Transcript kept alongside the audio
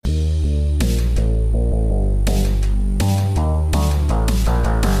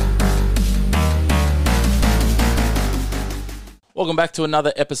back to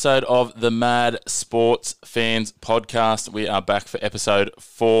another episode of the Mad Sports Fans Podcast. We are back for episode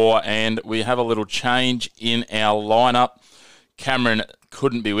 4, and we have a little change in our lineup. Cameron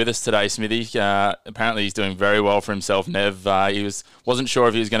couldn't be with us today, Smithy. Apparently he's doing very well for himself, Nev. He wasn't sure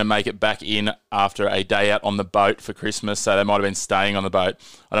if he was going to make it back in after a day out on the boat for Christmas, so they might have been staying on the boat.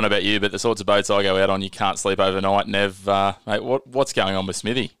 I don't know about you, but the sorts of boats I go out on, you can't sleep overnight. Nev, mate, what's going on with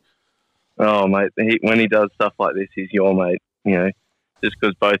Smithy? Oh, mate, when he does stuff like this, he's your mate. You know, just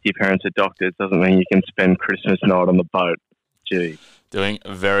because both your parents are doctors doesn't mean you can spend Christmas night on the boat. Gee. Doing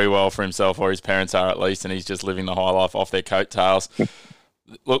very well for himself, or his parents are at least, and he's just living the high life off their coattails.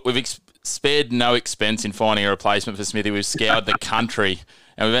 Look, we've spared no expense in finding a replacement for Smithy. We've scoured the country,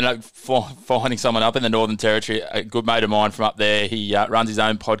 and we've ended up finding someone up in the Northern Territory, a good mate of mine from up there. He runs his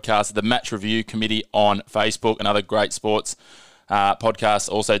own podcast, the Match Review Committee on Facebook, and other great sports podcasts,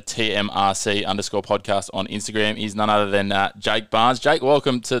 also TMRC_podcast on Instagram. He's none other than Jake Barnes. Jake,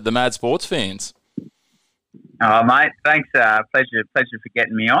 welcome to the Mad Sports Fans. Oh, mate, thanks. Pleasure for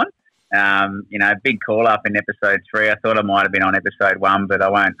getting me on. Big call up in episode 3. I thought I might have been on episode 1, but I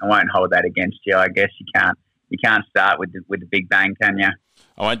won't hold that against you. I guess you can't start with the big bang, can you?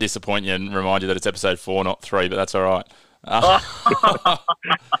 I won't disappoint you and remind you that it's episode 4, not 3, but that's all right. I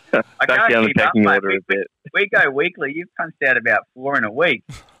Back down the pecking order a bit. We go weekly. You've punched out about 4 in a week.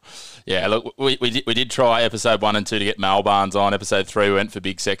 Yeah, look, we did try episode 1 and 2 to get Mal Barnes on. Episode 3 we went for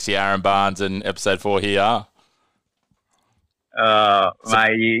big sexy Aaron Barnes, and episode 4 here you are.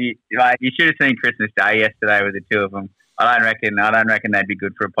 Mate, you should have seen Christmas Day yesterday with the two of them. I don't reckon they'd be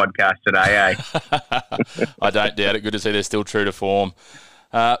good for a podcast today, eh? I don't doubt it. Good to see they're still true to form.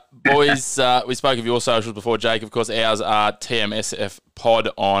 Boys, we spoke of your socials before, Jake. Of course, ours are TMSF Pod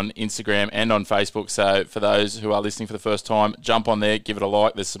on Instagram and on Facebook. So for those who are listening for the first time, jump on there, give it a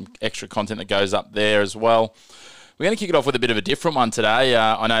like. There's some extra content that goes up there as well. We're going to kick it off with a bit of a different one today.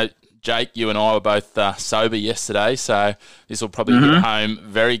 I know, Jake, you and I were both sober yesterday, so this will probably hit home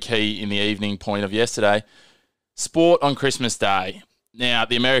very key in the evening point of yesterday. Sport on Christmas Day. Now,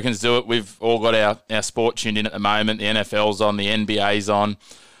 the Americans do it. We've all got our sport tuned in at the moment. The NFL's on, the NBA's on.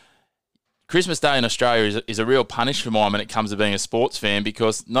 Christmas Day in Australia is a real punish for mine when it comes to being a sports fan,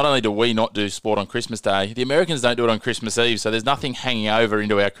 because not only do we not do sport on Christmas Day, the Americans don't do it on Christmas Eve, so there's nothing hanging over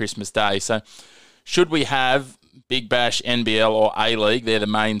into our Christmas Day. So should we have Big Bash, NBL or A-League, they're the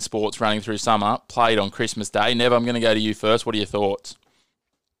main sports running through summer, played on Christmas Day? Nev, I'm going to go to you first. What are your thoughts?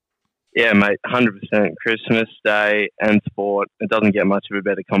 Yeah, mate, 100% Christmas Day and sport. It doesn't get much of a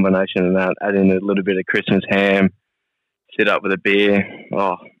better combination than that. Add in a little bit of Christmas ham, sit up with a beer.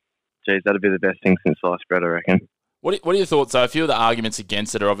 Oh, geez, that'd be the best thing since sliced bread, I reckon. What are your thoughts, though? A few of the arguments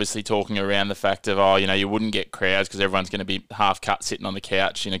against it are obviously talking around the fact of, you wouldn't get crowds because everyone's going to be half cut sitting on the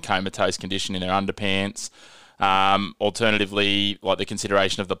couch in a comatose condition in their underpants. Alternatively, like the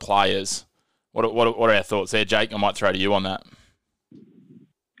consideration of the players. What are our thoughts there, Jake? I might throw to you on that.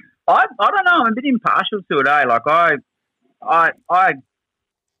 I don't know. I'm a bit impartial to it, eh? Like I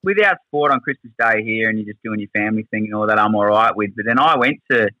without sport on Christmas Day here, and you're just doing your family thing and all that, I'm all right with. But then I went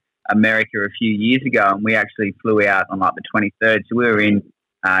to America a few years ago, and we actually flew out on like the 23rd. So we were in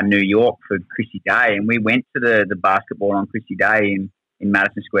New York for Chrissy Day, and we went to the basketball on Chrissy Day in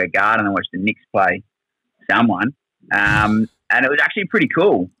Madison Square Garden and watched the Knicks play someone, and it was actually pretty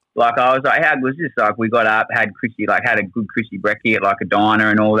cool. Like, I was like, how good was this? Like, we got up, had a good Chrissy brekkie at like a diner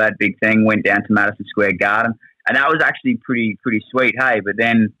and all that big thing, went down to Madison Square Garden, and that was actually pretty sweet, hey? But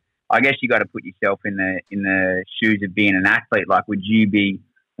then I guess you got to put yourself in the shoes of being an athlete. Like, would you be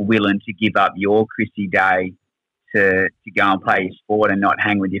willing to give up your Chrissy Day to go and play your sport and not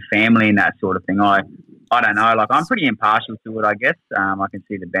hang with your family and that sort of thing? I don't know. Like, I'm pretty impartial to it, I guess. I can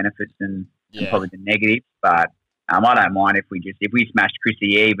see the benefits and probably the negatives, but I don't mind if we smashed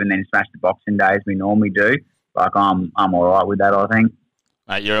Chrissy Eve and then smashed the Boxing Day as we normally do. Like, I'm all right with that, I think.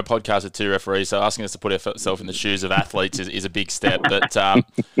 Mate, you're a podcast with 2 referees, so asking us to put ourselves in the shoes of athletes is a big step. But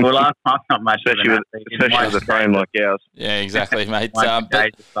well, I'm not much, especially with a frame like ours. Yeah, exactly, mate. My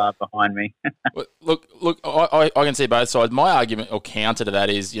days are far behind me. Look, I can see both sides. My argument or counter to that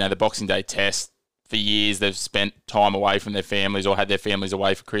is, the Boxing Day test. For years, they've spent time away from their families or had their families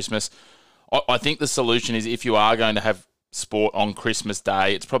away for Christmas. I think the solution is, if you are going to have sport on Christmas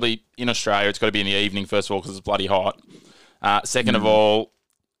Day, it's probably in Australia, it's got to be in the evening, first of all, because it's bloody hot. Second of all,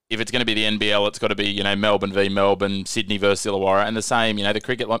 if it's going to be the NBL, it's got to be, Melbourne v Melbourne, Sydney versus Illawarra, and the same, the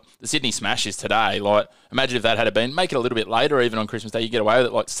cricket, like the Sydney Smash is today. Like, imagine if that had been, make it a little bit later, even on Christmas Day, you get away with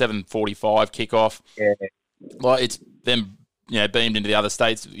it, like 7:45 kickoff. Yeah. Like, it's them, beamed into the other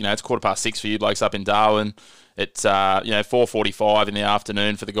states. It's 6:15 for you blokes up in Darwin. It's 4:45 in the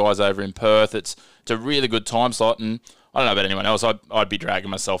afternoon for the guys over in Perth. It's a really good time slot, and I don't know about anyone else. I'd be dragging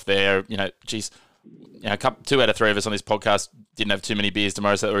myself there. Geez, 2 out of 3 of us on this podcast didn't have too many beers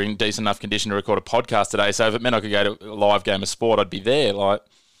tomorrow, so we're in decent enough condition to record a podcast today. So if it meant I could go to a live game of sport, I'd be there. That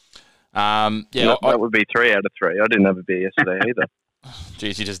would be 3 out of 3. I didn't have a beer yesterday either.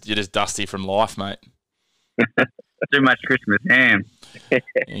 Geez, you're just dusty from life, mate. Too much Christmas ham.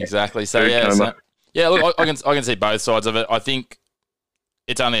 Exactly. So look, I can see both sides of it. I think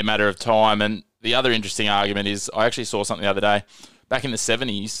it's only a matter of time. And the other interesting argument is I actually saw something the other day. Back in the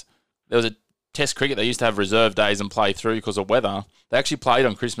 70s, there was a Test cricket. They used to have reserve days and play through because of weather. They actually played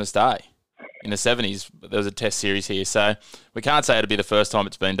on Christmas Day in the 70s. There was a Test series here, so we can't say it'll be the first time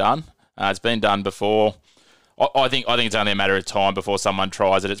it's been done. It's been done before. I think it's only a matter of time before someone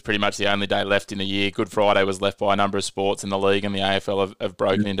tries it. It's pretty much the only day left in the year. Good Friday was left by a number of sports in the league, and the AFL have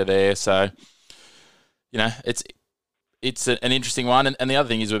broken into there. So, it's an interesting one. And the other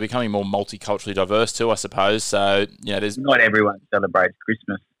thing is we're becoming more multiculturally diverse too, I suppose. So, there's not everyone celebrates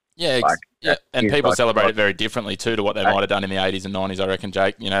Christmas. Yeah, and people celebrate it very differently too to what they might have done in the 80s and 90s, I reckon,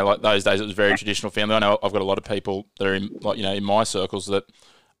 Jake. Like those days it was very traditional family. I know I've got a lot of people that are in my circles that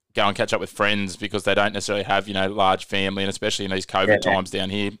go and catch up with friends because they don't necessarily have, large family, and especially in these COVID times down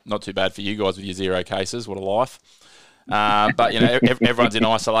here. Not too bad for you guys with your 0 cases. What a life. But, everyone's in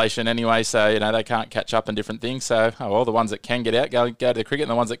isolation anyway, so, they can't catch up on different things. So, the ones that can get out, go to the cricket,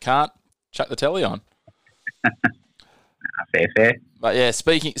 and the ones that can't, chuck the telly on. Fair. But yeah,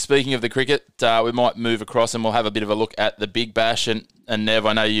 speaking of the cricket, we might move across and we'll have a bit of a look at the Big Bash. And Nev,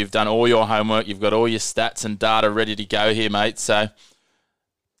 I know you've done all your homework. You've got all your stats and data ready to go here, mate. So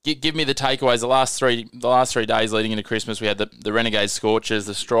give me the takeaways. The last three days leading into Christmas, we had the Renegades, Scorchers,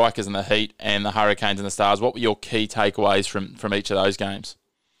 the Strikers and the Heat, and the Hurricanes and the Stars. What were your key takeaways from each of those games?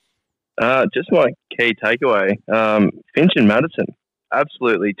 Just my key takeaway, Finch and Madison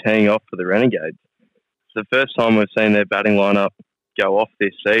absolutely teeing off for the Renegades. It's the first time we've seen their batting lineup go off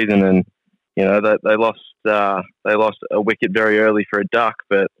this season, and they lost a wicket very early for a duck,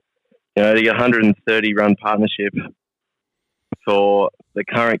 but to get 130 run partnership for the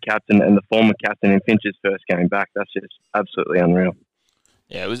current captain and the former captain in Finch's first game back, that's just absolutely unreal.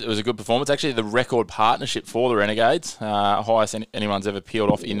 Yeah, it was a good performance. Actually, the record partnership for the Renegades, highest anyone's ever peeled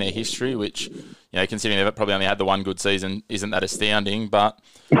off in their history, which, considering they've probably only had the one good season, isn't that astounding. But,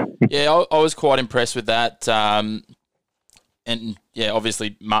 yeah, I was quite impressed with that. And, yeah,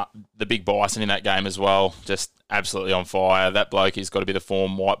 obviously the big Bison in that game as well, just absolutely on fire. That bloke, he's got to be the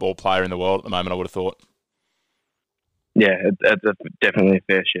form white ball player in the world at the moment, I would have thought. Yeah, that's definitely a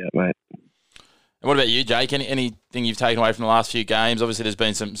fair shout, mate. And what about you, Jake? Anything you've taken away from the last few games? Obviously, there's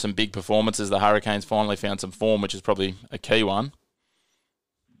been some big performances. The Hurricanes finally found some form, which is probably a key one.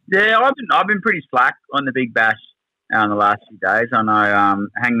 Yeah, I've been pretty slack on the Big Bash in the last few days. I know,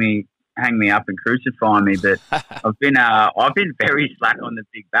 hang me up and crucify me, but I've been very slack on the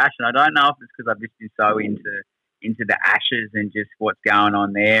Big Bash, and I don't know if it's because I've just been so into the Ashes and just what's going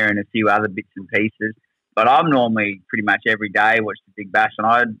on there and a few other bits and pieces. But I'm normally pretty much every day watch the Big Bash, and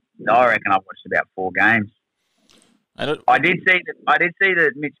I reckon I've watched about 4 games. I did see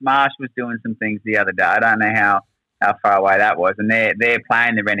that Mitch Marsh was doing some things the other day. I don't know how far away that was, and they're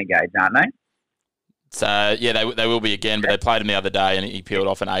playing the Renegades, aren't they? So yeah, they will be again, but they played him the other day, and he peeled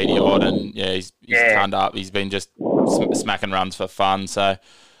off an 80 odd, and yeah, he's turned up. He's been just smacking runs for fun. So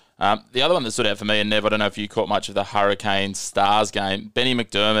the other one that stood out for me, and Nev, I don't know if you caught much of the Hurricanes Stars game. Benny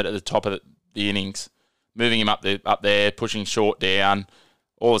McDermott at the top of the innings, moving him up there, pushing short down.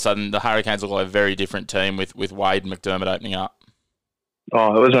 All of a sudden, the Hurricanes look like a very different team with Wade and McDermott opening up.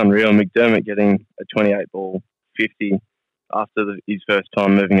 Oh, it was unreal. McDermott getting a 28-ball 50 after his first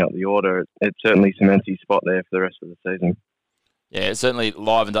time moving up the order. It certainly cements his spot there for the rest of the season. Yeah, it certainly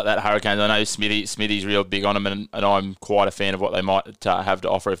livened up that Hurricanes. I know Smithy's real big on them, and I'm quite a fan of what they might have to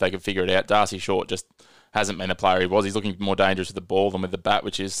offer if they could figure it out. Darcy Short just hasn't been the player he was. He's looking more dangerous with the ball than with the bat,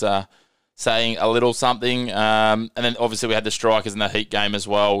 which is saying a little something. And then obviously we had the Strikers in the Heat game as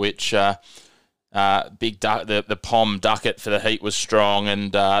well, which the Pom Duckett for the Heat was strong,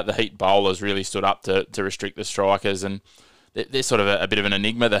 and the Heat bowlers really stood up to restrict the Strikers. And they're sort of a bit of an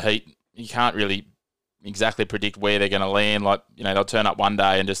enigma, the Heat. You can't really exactly predict where they're going to land. Like, they'll turn up one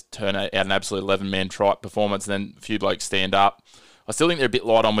day and just turn out an absolute 11-man tripe performance, and then a few blokes stand up. I still think they're a bit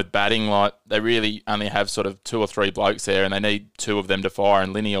light on with batting. Like, they really only have sort of 2 or 3 blokes there, and they need 2 of them to fire.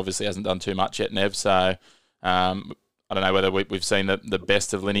 And Linney obviously hasn't done too much yet, Nev. So I don't know whether we've seen the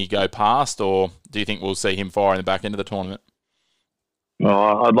best of Linney go past, or do you think we'll see him fire in the back end of the tournament?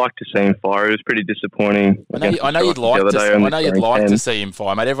 Oh, I'd like to see him fire. It was pretty disappointing. I know you'd like to see him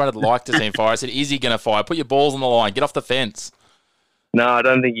fire, mate. Everyone would like to see him fire. I said, is he going to fire? Put your balls on the line. Get off the fence. No, I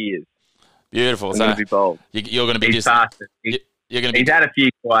don't think he is. Beautiful. I'm So going to be bold. you're going to be He's fast. you're going to be. He's had a few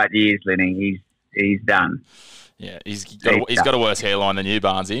quiet years, Lenny. He's done. Yeah, he's got a worse hairline than you,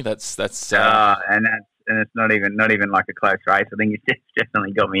 Barnesy. That's And it's not even like a close race. I think he's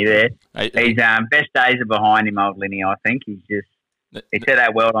definitely got me there. His best days are behind him, old Lenny. I think he set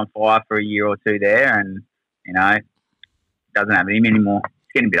that world on fire for a year or two there, and doesn't have him anymore.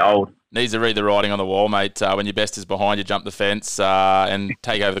 He's getting a bit old. Needs to read the writing on the wall, mate. When your best is behind, you jump the fence and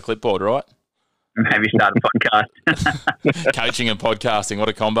take over the clipboard, right? Maybe start a podcast. Coaching and podcasting, what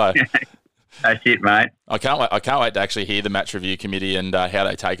a combo! That's it, mate. I can't wait to actually hear the match review committee and how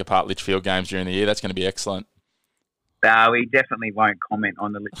they take apart Litchfield games during the year. That's going to be excellent. We definitely won't comment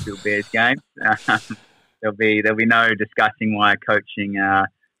on the Litchfield Bears games. There'll be no discussing my coaching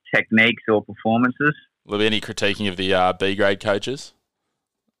techniques or performances. Will there be any critiquing of the B grade coaches?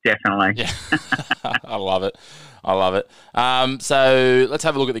 Definitely. Yeah, I love it. So let's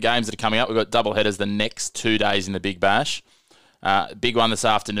have a look at the games that are coming up. We've got double headers the next 2 days in the Big Bash. Big one this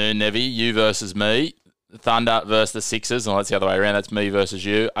afternoon, Nevy, you versus me. Thunder versus the Sixers. Well, that's the other way around. That's me versus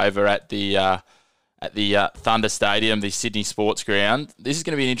you over at the Thunder Stadium, the Sydney Sports Ground. This is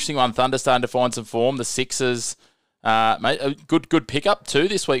going to be an interesting one. Thunder starting to find some form. The Sixers, mate, a good pickup too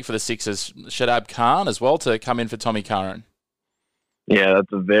this week for the Sixers. Shadab Khan as well to come in for Tommy Curran. Yeah,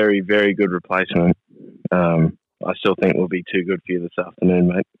 that's a very, very good replacement. I still think we'll be too good for you this afternoon,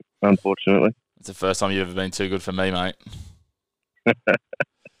 mate, unfortunately. It's the first time you've ever been too good for me, mate.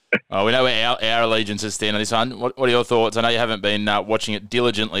 Oh, we know where our allegiances stand on this one. What are your thoughts? I know you haven't been watching it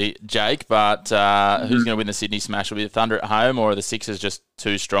diligently, Jake, but who's going to win the Sydney Smash? Will be the Thunder at home, or are the Sixers just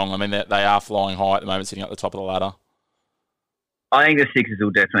too strong? I mean, they are flying high at the moment, sitting at the top of the ladder. I think the Sixers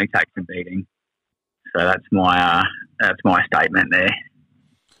will definitely take some beating. So that's my statement there.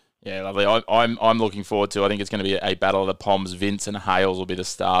 Yeah, lovely. I'm looking forward to. I think it's going to be a battle of the Poms. Vince and Hales will be the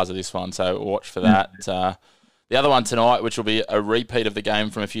stars of this one, so watch for that. The other one tonight, which will be a repeat of the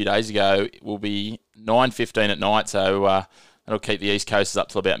game from a few days ago, will be 9:15 at night. So that'll keep the East Coasters up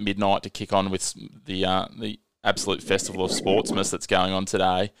till about midnight to kick on with the absolute festival of sportsmas that's going on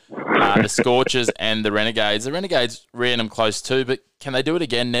today. The Scorchers and the Renegades. The Renegades ran them close too, but can they do it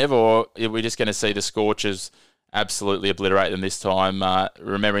again, Nev, or are we just going to see the Scorchers absolutely obliterate them this time?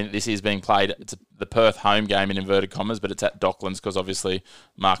 Remembering that this is being played, it's the Perth home game in inverted commas, but it's at Docklands because obviously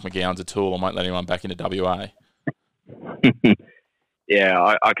Mark McGowan's a tool and won't let anyone back into WA.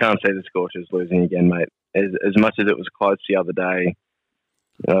 Yeah, I can't see the Scorchers losing again, mate. As much as it was close the other day,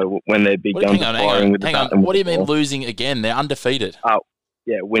 when their big guns are firing with the bat. What do you mean losing again? They're undefeated. Oh,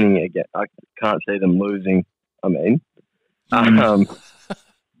 yeah, winning again. I can't see them losing. I mean,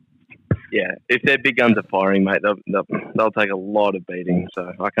 yeah, if their big guns are firing, mate, they'll take a lot of beating.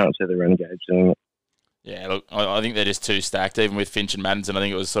 So I can't see the Renegades doing it. Yeah, look, I think they're just too stacked. Even with Finch and Maddinson, I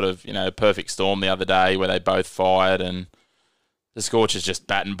think it was sort of a perfect storm the other day where they both fired, and the Scorchers just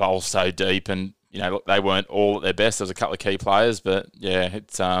bat and bowl so deep, and look, they weren't all at their best. There was a couple of key players, but yeah,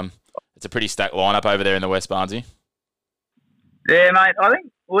 it's a pretty stacked lineup over there in the West, Barnesy. Yeah, mate. I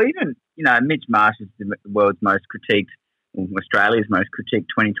think even Mitch Marsh is the world's most critiqued, Australia's most critiqued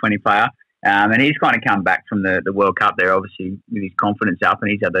 2020 player. And he's kind of come back from the World Cup there, obviously, with his confidence up,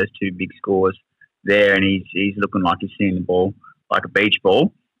 and he's had those two big scores there, and he's looking like he's seeing the ball like a beach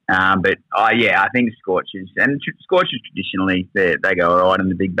ball. But I think Scorchers traditionally they go all right in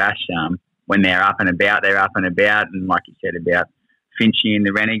the Big Bash. When they're up and about, and like you said about Finchy and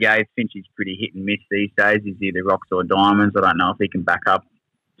the Renegades, Finchy's pretty hit and miss these days. He's either rocks or diamonds. I don't know if he can back up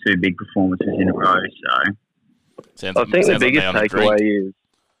two big performances in a row. So I think the biggest takeaway is.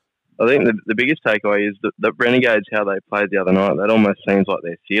 I think the biggest takeaway is the Renegades, how they played the other night. That almost seems like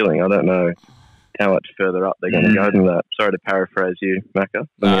their ceiling. I don't know how much further up they're going to go than that. Sorry to paraphrase you, Macca.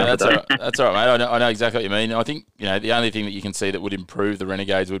 No, that's all right. That's all right, mate. I know exactly what you mean. I think the only thing that you can see that would improve the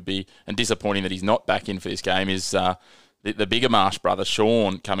Renegades would be, and disappointing that he's not back in for this game, is the bigger Marsh brother,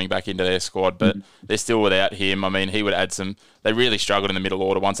 Sean, coming back into their squad, but they're still without him. I mean, he would add some. They really struggled in the middle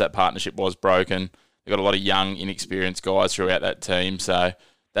order once that partnership was broken. They've got a lot of young, inexperienced guys throughout that team, so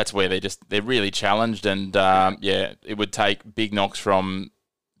that's where they're really challenged, and it would take big knocks from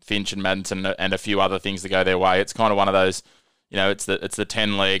Finch and Maddinson and a few other things to go their way. It's kind of one of those, it's the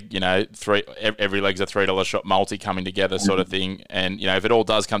 10-leg, every leg's a $3 shot multi coming together sort of thing. And if it all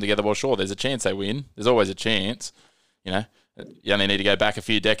does come together, well, sure, there's a chance they win. There's always a chance. You only need to go back a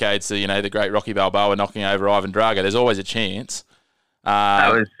few decades to the great Rocky Balboa knocking over Ivan Drago. There's always a chance.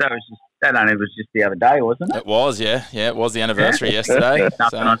 That only was just the other day, wasn't it? It was, yeah. It was the anniversary yesterday.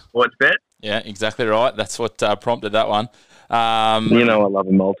 Nothing on sports bet. Yeah, exactly right. That's what prompted that one. I love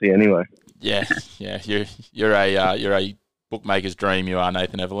a multi anyway. Yeah. You're a bookmaker's dream you are,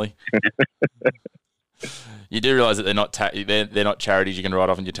 Nathan Everly. You do realise that they're not charities you can write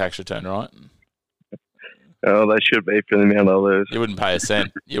off on your tax return, right? Oh, they should be for the amount I lose. You wouldn't pay a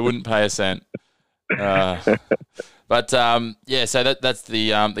cent. You wouldn't pay a cent. But so that's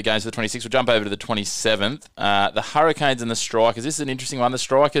the games for the 26th. We'll jump over to the 27th. The Hurricanes and the Strikers. This is an interesting one. The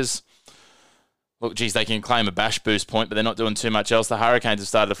Strikers, look, geez, they can claim a bash boost point, but they're not doing too much else. The Hurricanes have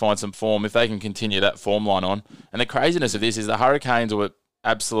started to find some form. If they can continue that form line on. And the craziness of this is the Hurricanes were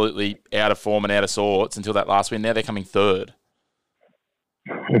absolutely out of form and out of sorts until that last win. Now they're coming third.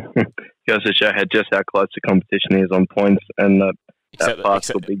 Goes to show just how close the competition is on points and that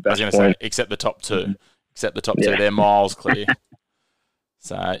big bash point. Except the top two. Except the top two. They're miles clear.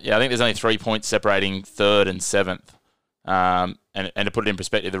 So, yeah, I think there's only 3 points separating third and seventh. And to put it in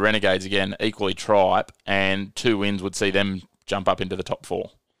perspective, the Renegades, again, equally tripe, and 2 wins would see them jump up into the top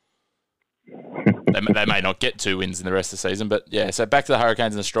 4. They may not get 2 wins in the rest of the season, but yeah, so back to the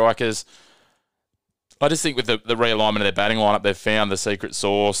Hurricanes and the Strikers. I just think with the realignment of their batting lineup, they've found the secret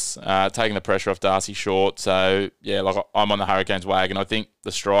sauce, taking the pressure off Darcy Short. So, yeah, I'm on the Hurricanes wagon. I think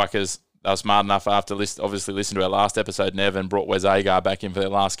the Strikers, they were smart enough after obviously listen to our last episode, Nev, and brought Wes Agar back in for their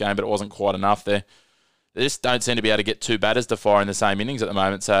last game, but it wasn't quite enough there. They just don't seem to be able to get 2 batters to fire in the same innings at the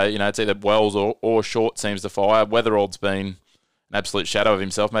moment. So, it's either Wells or Short seems to fire. Weatherald's been an absolute shadow of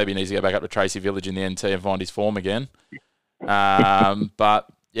himself. Maybe he needs to go back up to Tracy Village in the NT and find his form again. But,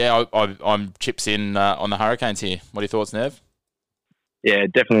 yeah, I'm chips in on the Hurricanes here. What are your thoughts, Nev? Yeah,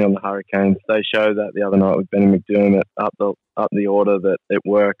 definitely on the Hurricanes. They showed that the other night with Benny McDermott up the order that it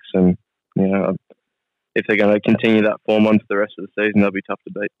works, and if they're going to continue that form on for the rest of the season, they'll be tough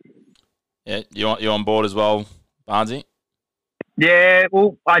to beat. Yeah, you on board as well, Barnesy? Yeah,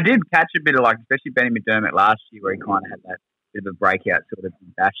 well, I did catch a bit of especially Benny McDermott last year, where he kind of had that bit of a breakout sort of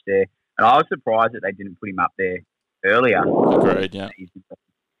bash there, and I was surprised that they didn't put him up there earlier. Agreed, yeah.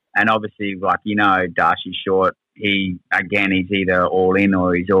 And obviously, Darcy Short, he's either all in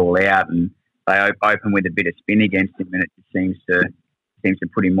or he's all out, and they open with a bit of spin against him, and it just seems to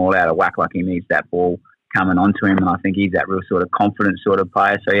put him all out of whack. Like he needs that ball coming onto him, and I think he's that real sort of confident sort of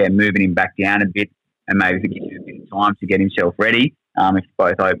player. So yeah, moving him back down a bit, and maybe if it gives him a bit of time to get himself ready. If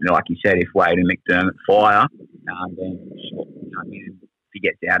both open, like you said, if Wade and McDermott fire, then Short can come in. If he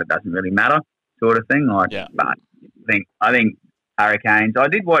gets out, it doesn't really matter, sort of thing. But I think Hurricanes. I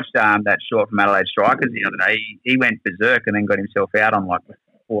did watch that short from Adelaide Strikers the other day. He went berserk and then got himself out on the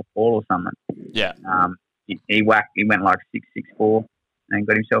 4th ball or something. Yeah. He went 6-6-4 and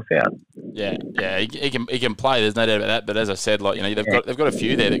got himself out. Yeah. He can play. There's no doubt about that. But as I said, they've got a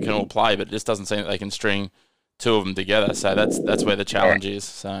few there that can all play, but it just doesn't seem that they can string 2 of them together. So that's where the challenge is.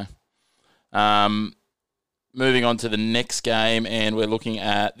 So, moving on to the next game, and we're looking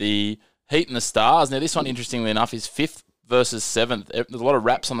at the Heat and the Stars. Now, this one, interestingly enough, is 5th versus 7th. There's a lot of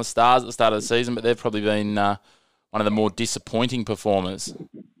raps on the Stars at the start of the season, but they've probably been one of the more disappointing performers.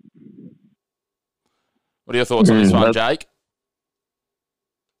 What are your thoughts on this one, Jake?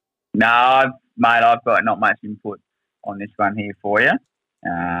 No, mate, I've got not much input on this one here for you.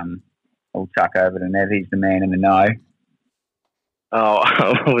 I'll chuck over to Nev. He's the man in the know. Oh,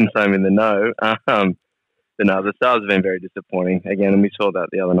 I wouldn't say I'm in the know. But no, the Stars have been very disappointing again, and we saw that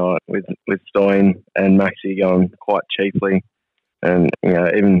the other night with Stoyne and Maxi going quite cheaply, and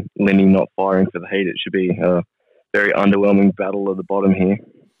even Linney not firing for the Heat. It should be a very underwhelming battle at the bottom here.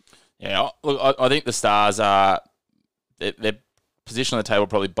 Yeah, look, I think the Stars are their position on the table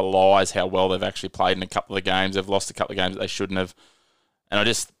probably belies how well they've actually played in a couple of games. They've lost a couple of games that they shouldn't have, and I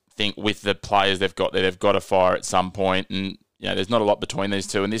just think with the players they've got there, they've got to fire at some point, and there's not a lot between these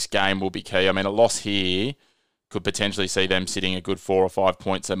two, and this game will be key. I mean, a loss here could potentially see them sitting a good 4 or 5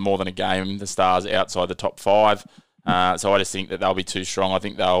 points, and more than a game, the Stars outside the top 5. So I just think that they'll be too strong. I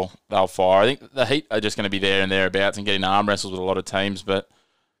think they'll fire. I think the Heat are just going to be there and thereabouts and getting arm wrestles with a lot of teams. But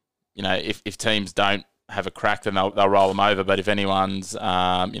if teams don't have a crack, then they'll roll them over. But if anyone's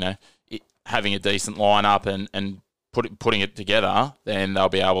having a decent lineup and putting it together, then they'll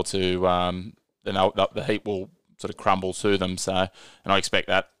be able to. The Heat will sort of crumble to them. So, and I expect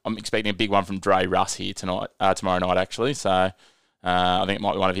that. I'm expecting a big one from Dre Russ here tomorrow night, actually. So, I think it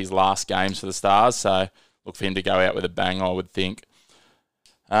might be one of his last games for the Stars. So, look for him to go out with a bang, I would think.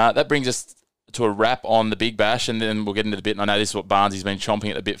 That brings us to a wrap on the Big Bash, and then we'll get into the bit. And I know this is what Barnesy's been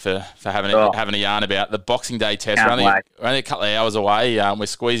chomping at the bit for having a yarn about the Boxing Day test. We're only a couple of hours away. We're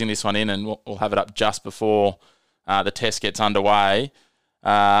squeezing this one in, and we'll have it up just before the test gets underway.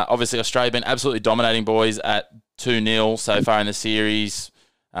 Obviously, Australia been absolutely dominating, boys, at 2-0 so far in the series.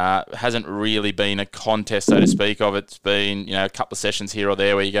 Hasn't really been a contest, so to speak, of. It's been, a couple of sessions here or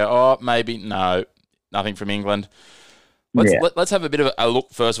there where you go, maybe, no, nothing from England. Let's have a bit of a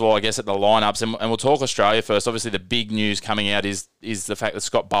look, first of all, I guess, at the lineups, and we'll talk Australia first. Obviously, the big news coming out is the fact that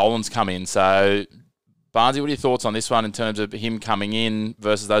Scott Boland's come in. So, Barnesy, what are your thoughts on this one in terms of him coming in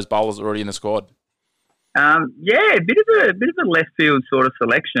versus those bowlers already in the squad? A bit of a left field sort of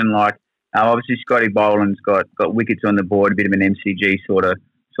selection. Like obviously, Scotty Boland's got wickets on the board, a bit of an MCG sort of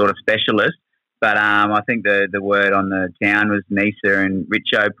specialist. But I think the word on the town was Nisa and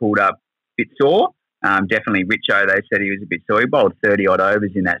Richo pulled up a bit sore. Definitely Richo, they said he was a bit sore. He bowled 30-odd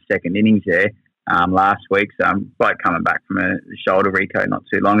overs in that second innings there last week. So I'm quite coming back from a shoulder recode not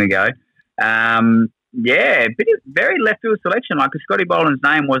too long ago. Bit of very left field selection. Like Scotty Boland's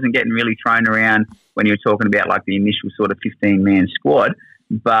name wasn't getting really thrown around when you were talking about like the initial sort of 15-man squad.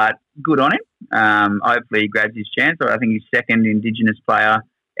 But good on him. Hopefully he grabs his chance. I think he's second Indigenous player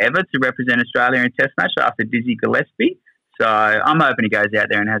ever to represent Australia in a Test match after Dizzy Gillespie. So I'm hoping he goes out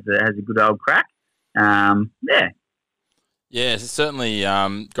there and has a good old crack. Yeah, it's certainly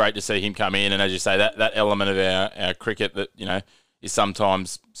great to see him come in, and as you say, that element of our cricket that is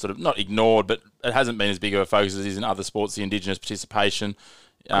sometimes sort of not ignored, but it hasn't been as big of a focus as it is in other sports. The Indigenous participation,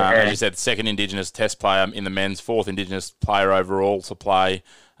 as you said, second Indigenous Test player in the men's, fourth Indigenous player overall to play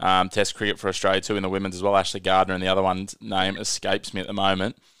Test cricket for Australia too in the women's as well. Ashley Gardner, and the other one's name escapes me at the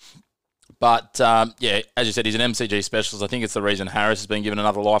moment. But, as you said, he's an MCG specialist. I think it's the reason Harris has been given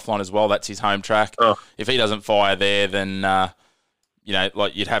another lifeline as well. That's his home track. Oh. If he doesn't fire there, then,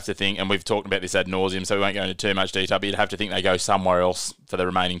 like you'd have to think, and we've talked about this ad nauseum, so we won't go into too much detail, but you'd have to think they go somewhere else for the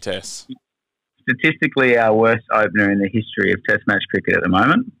remaining tests. Statistically, our worst opener in the history of Test match cricket at the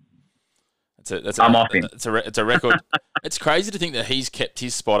moment. I'm off him. It's a record. It's crazy to think that he's kept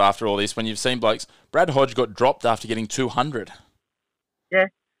his spot after all this when you've seen blokes. Brad Hodge got dropped after getting 200. Yeah.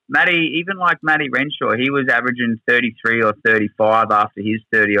 Even like Matty Renshaw, he was averaging 33 or 35 after his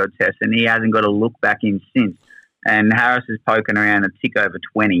 30-odd test, and he hasn't got a look back in since. And Harris is poking around a tick over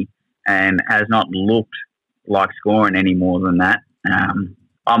 20 and has not looked like scoring any more than that.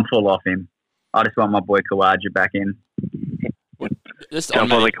 I'm full off him. I just want my boy Kawaja back in.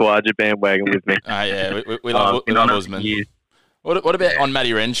 Jump on the Kawaja bandwagon with me. We love Usman. What about on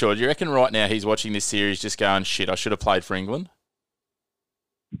Matty Renshaw? Do you reckon right now he's watching this series just going, shit, I should have played for England?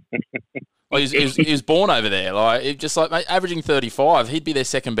 Well, he was born over there, mate, averaging 35. He'd be their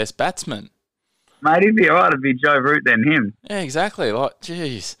second best batsman. Mate, he'd be all right to be Joe Root than him. Yeah, exactly.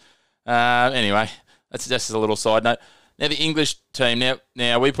 Jeez. Anyway, that's just a little side note. Now the English team.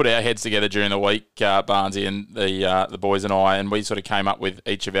 Now we put our heads together during the week, Barnesy and the boys and I, and we sort of came up with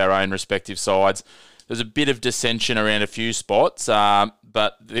each of our own respective sides. There's a bit of dissension around a few spots,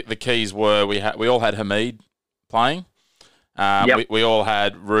 but the keys were we all had Hamid playing. We all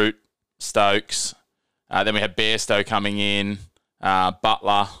had Root, Stokes. Then we had Bairstow coming in,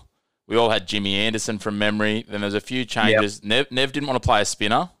 Butler. We all had Jimmy Anderson from memory. Then there's a few changes. Yep. Nev didn't want to play a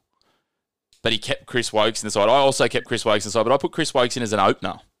spinner, but he kept Chris Wokes in the side. I also kept Chris Wokes in the side, but I put Chris Wokes in as an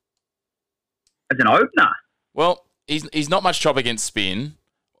opener. As an opener? Well, he's not much chop against spin.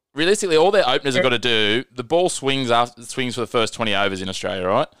 Realistically, all their openers have got to do, the ball swings for the first 20 overs in Australia,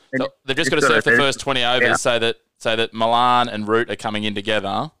 right? So they've just got to surf the first 20 overs so that Milan and Root are coming in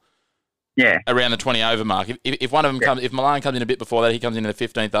together. Yeah, around the 20 over mark. If one of them if Milan comes in a bit before that, he comes in the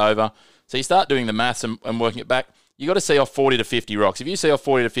 15th over. So you start doing the maths and working it back. You got to see off 40 to 50 rocks. If you see off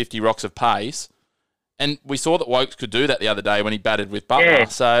 40 to 50 rocks of pace, and we saw that Wokes could do that the other day when he batted with Butler. Yeah,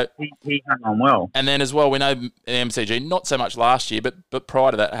 so he hung on well. And then as well, we know in MCG, not so much last year, but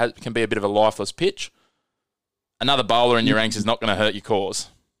prior to that, can be a bit of a lifeless pitch. Another bowler in your ranks is not going to hurt your cause.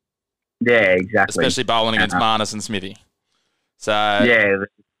 Yeah, exactly. Especially bowling against Marnus and Smithy. So yeah,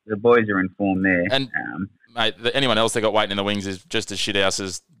 the boys are in form there. And mate, anyone else that got waiting in the wings is just as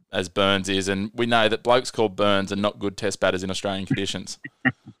shithouse as Burns is, and we know that blokes called Burns are not good test batters in Australian conditions.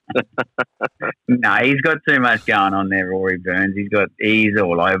 No, he's got too much going on there, Rory Burns. He's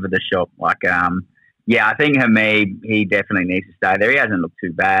all over the shop. I think Hamid, he definitely needs to stay there. He hasn't looked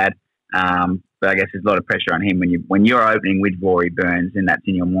too bad, but I guess there's a lot of pressure on him when you're opening with Rory Burns, and that's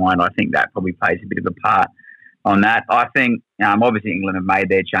in your mind. I think that probably plays a bit of a part on that. I think obviously England have made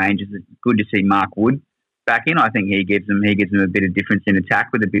their changes. It's good to see Mark Wood back in. I think he gives them a bit of difference in attack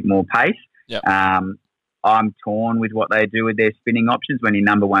with a bit more pace. Yep. I'm torn with what they do with their spinning options when your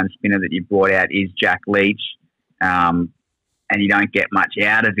number one spinner that you've brought out is Jack Leach, and you don't get much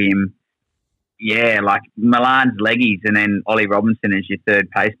out of him. Yeah, like Milan's leggies and then Ollie Robinson as your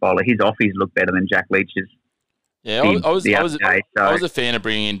third pace bowler. His offies look better than Jack Leach's. Yeah, I was a fan of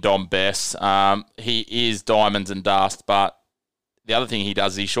bringing in Dom Bess. He is diamonds and dust, but the other thing he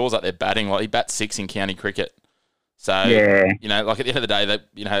does is he shores up their batting. Like he bats 6 in county cricket. So, Yeah. you know, like at the end of the day,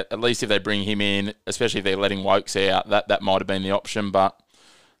 that at least if they bring him in, especially if they're letting Wokes out, that might have been the option. But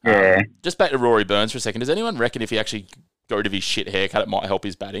just back to Rory Burns for a second. Does anyone reckon if he actually got rid of his shit haircut, it might help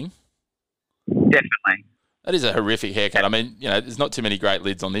his batting? Definitely. That is a horrific haircut. I mean, there's not too many great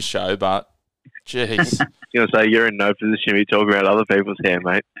lids on this show, but jeez. I was going to say, you're in no position to be talking about other people's hair,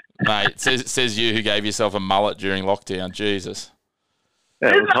 mate. Mate, says you who gave yourself a mullet during lockdown. Jesus.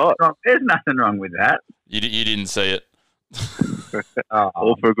 Yeah, it was hot. There's nothing wrong with that. You didn't see it.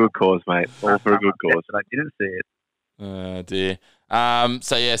 All for a good cause, mate. All for a good cause. I didn't see it. Oh, dear. It's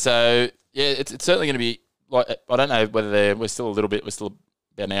certainly going to be, like, I don't know whether we're still about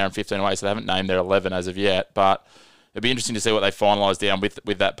an hour and 15 away, so they haven't named their 11 as of yet, but it'd be interesting to see what they finalise down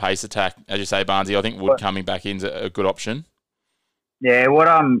with that pace attack. As you say, Barnesy, I think Wood coming back in is a good option. Yeah, what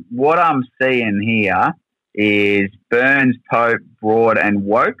I'm seeing here is Burns, Pope, Broad and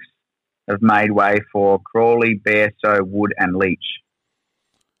Wokes have made way for Crawley, Bairstow, Wood and Leach.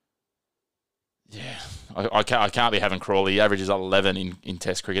 Yeah, I can't be having Crawley. He averages 11 in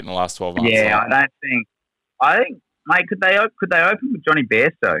Test cricket in the last 12 months. Yeah, I think, mate, could they open with Johnny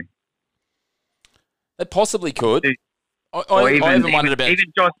Bairstow? They possibly could. I even wondered about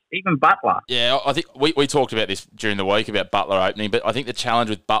even Butler. Yeah, I think we talked about this during the week about Butler opening, but I think the challenge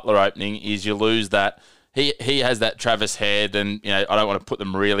with Butler opening is you lose that. He has that Travis Head, and I don't want to put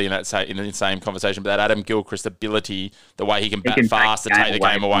them really in the same conversation, but that Adam Gilchrist ability, the way he can bat fast to take the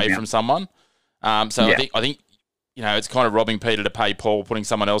game away from someone. I think it's kind of robbing Peter to pay Paul, putting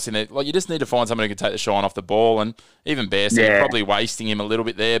someone else in there. Like, you just need to find someone who can take the shine off the ball, and even Bairstow, probably wasting him a little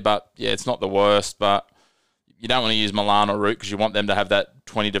bit there, but yeah, it's not the worst. But you don't want to use Milan or Root because you want them to have that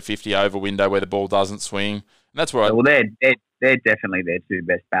 20 to 50 over window where the ball doesn't swing. And that's where they're definitely their two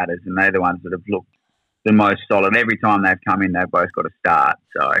best batters, and they're the ones that have looked the most solid. Every time they've come in, they've both got a start.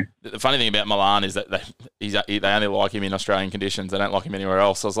 So the funny thing about Milan is that they only like him in Australian conditions. They don't like him anywhere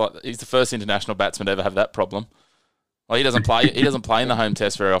else. I was like, he's the first international batsman to ever have that problem. Like, he doesn't play. He doesn't play in the home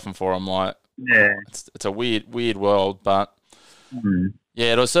test very often for him. Like, yeah, it's a weird world. But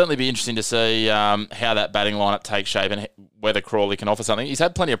yeah, it'll certainly be interesting to see how that batting lineup takes shape and whether Crawley can offer something. He's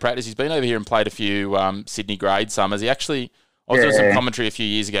had plenty of practice. He's been over here and played a few Sydney grade summers. I was doing some commentary a few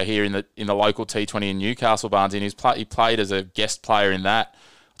years ago here in the local T20 in Newcastle, Barnes, and he played as a guest player in that.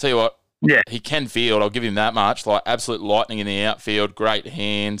 I'll tell you what, he can field. I'll give him that much. Like, absolute lightning in the outfield, great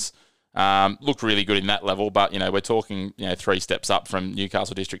hands. Looked really good in that level, but we're talking 3 steps up from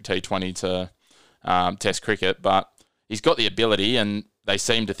Newcastle District T20 to Test cricket. But he's got the ability, and they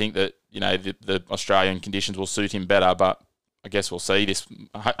seem to think that the Australian conditions will suit him better. But I guess we'll see this.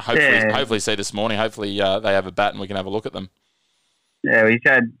 Hopefully see this morning. Hopefully they have a bat and we can have a look at them. Yeah, he's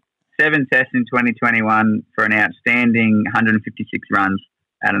had 7 tests in 2021 for an outstanding 156 runs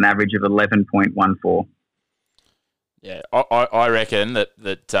at an average of 11.14. Yeah, I reckon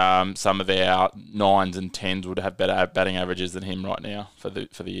that some of our 9s and 10s would have better batting averages than him right now for the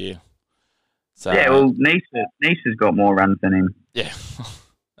year. So yeah, well, Nice has got more runs than him. Yeah,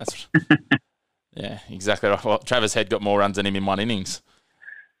 that's yeah, exactly right. Well, Travis Head got more runs than him in one innings.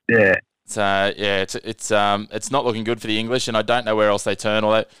 Yeah. So yeah, it's not looking good for the English, and I don't know where else they turn.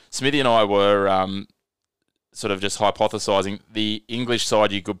 Although Smithy and I were sort of just hypothesising the English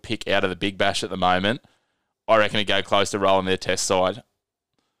side you could pick out of the Big Bash at the moment. I reckon it'd go close to rolling their Test side.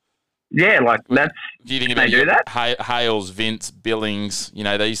 Yeah, like that's. Do you think about do that? Hales, Vince, Billings,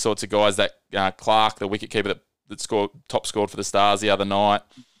 these sorts of guys. That Clark, the wicketkeeper that top scored for the Stars the other night.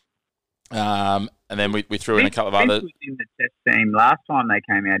 And then we threw in a couple of other. Vince was in the Test team last time they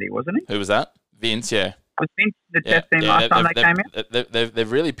came out here, wasn't he? Who was that? Vince, yeah. Was Vince the Test team last time they came out?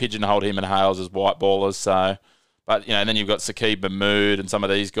 They've really pigeonholed him and Hales as white ballers. So, but then you've got Saqib Mahmood and some of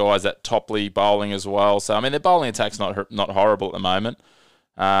these guys, that Topley bowling as well. So I mean, their bowling attack's not horrible at the moment.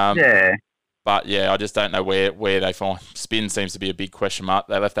 But yeah, I just don't know where they find spin. Seems to be a big question mark.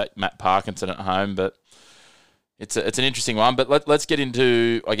 They left that Matt Parkinson at home, but. It's an interesting one, but let's get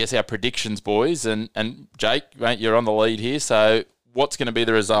into, I guess, our predictions, boys. And Jake, mate, you're on the lead here. So, what's going to be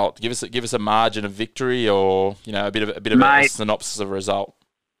the result? Give us a margin of victory, or a bit of a synopsis of a result.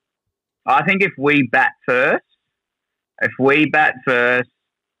 I think if we bat first,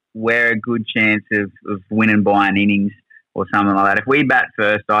 we're a good chance of winning by an innings or something like that. If we bat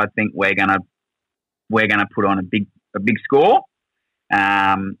first, I think we're gonna put on a big score.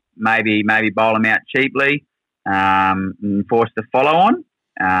 Maybe bowl them out cheaply. And force the follow on.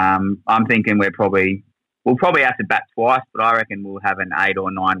 I'm thinking we'll probably have to bat twice, but I reckon we'll have an 8 or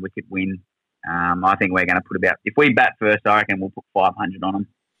 9 wicket win. I think we're going to put if we bat first, I reckon we'll put 500 on them,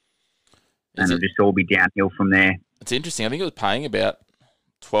 and it'll just all be downhill from there. It's interesting. I think it was paying about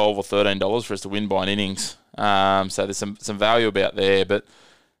 $12 or $13 for us to win by an innings. So there's some value about there. But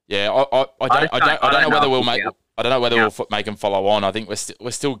yeah, I don't know whether we'll make. I don't know whether we'll make them follow on. I think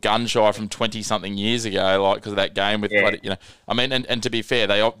we're still gun shy from 20-something years ago, like because of that game with, I mean, and to be fair,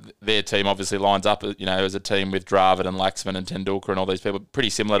 their team obviously lines up, as a team with Dravid and Laxman and Tendulkar and all these people, pretty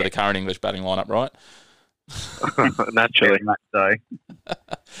similar to the current English batting lineup, right? Naturally, very much so.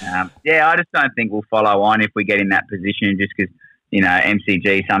 I just don't think we'll follow on if we get in that position, just because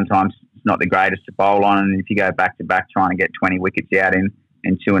MCG sometimes it's not the greatest to bowl on, and if you go back to back trying to get 20 wickets out in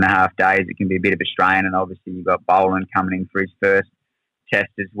 2.5 days, it can be a bit of a strain. And obviously you've got Boland coming in for his first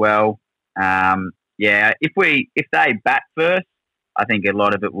test as well. If they bat first, I think a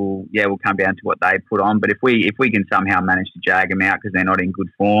lot of it will come down to what they put on. But if we can somehow manage to jag them out because they're not in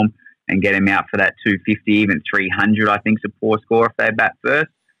good form and get them out for that 250, even 300, I think is a poor score if they bat first.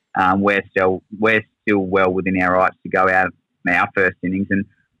 We're still well within our rights to go out in our first innings and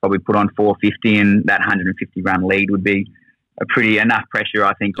probably put on 450, and that 150 run lead would be a pretty enough pressure,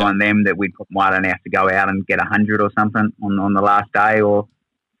 I think, on them that we might only have to go out and get 100 or something on the last day or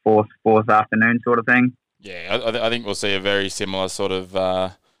fourth afternoon sort of thing. Yeah, I think we'll see a very similar sort of,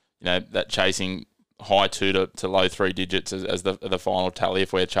 that chasing high 2 to low 3 digits as the final tally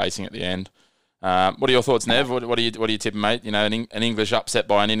if we're chasing at the end. What are your thoughts, Nev? What are you tipping, mate? An English upset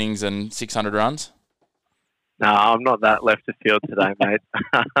by an innings and 600 runs? No, I'm not that left of field today, mate.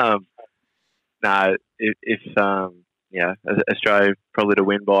 No, if Australia probably to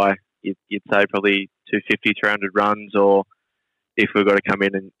win by, you'd say probably 250, 300 runs, or if we've got to come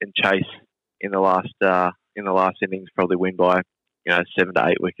in and chase in the last innings, probably win by 7 to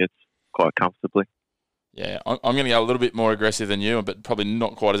 8 wickets quite comfortably. Yeah, I'm going to go a little bit more aggressive than you, but probably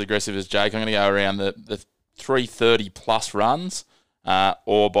not quite as aggressive as Jake. I'm going to go around the 330 plus runs,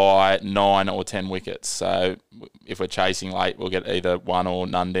 or by 9 or 10 wickets. So if we're chasing late, we'll get either one or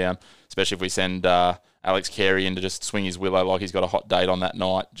none down, especially if we send Alex Carey in to just swing his willow like he's got a hot date on that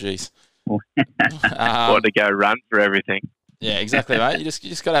night. Jeez. Want to go run for everything. Yeah, exactly, mate. You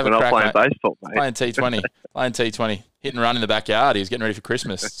just got to have a crack, We're not playing baseball, mate. Playing T20. Hit and run in the backyard. He was getting ready for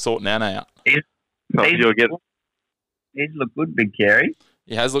Christmas, sorting Anna out. He's looked good, Big Carey.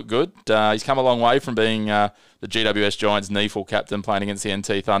 He has looked good. He's come a long way from being the GWS Giants NEFL captain playing against the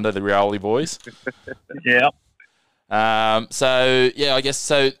NT Thunder, the Rioli boys. Yeah. I guess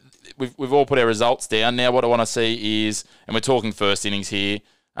so. We've all put our results down. Now what I want to see is, and we're talking first innings here,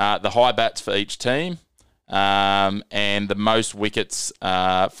 the high bats for each team, and the most wickets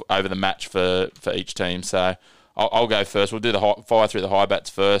over the match for each team. So I'll go first. We'll do fire through the high bats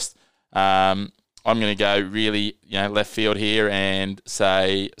first. I'm going to go really, left field here and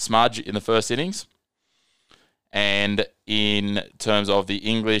say Smudge in the first innings. And in terms of the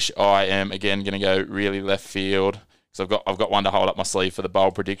English, I am again going to go really left field because I've got one to hold up my sleeve for the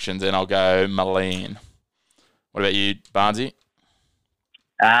bold predictions, and I'll go Milan. What about you, Barnesy?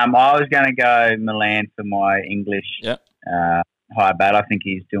 I was going to go Milan for my English high bat. I think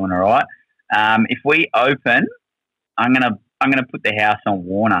he's doing all right. If we open, I'm going to put the house on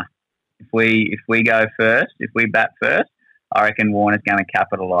Warner. If we go first, if we bat first, I reckon Warner's going to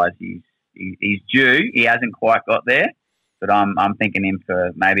capitalise. He's due. He hasn't quite got there, but I'm thinking him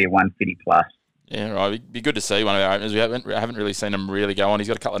for maybe a 150 plus. Yeah, right. It'd be good to see one of our openers. We haven't really seen him really go on. He's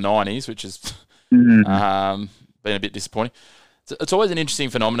got a couple of 90s, which has been a bit disappointing. It's always an interesting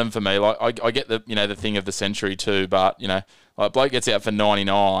phenomenon for me. Like I get the thing of the century too, but like bloke gets out for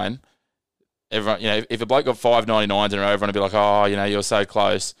 99. Everyone, if a bloke got 5 99s in a row, everyone would be like, oh, you're so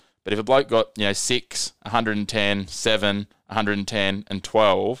close. But if a bloke got 6, 110, 7, 110, and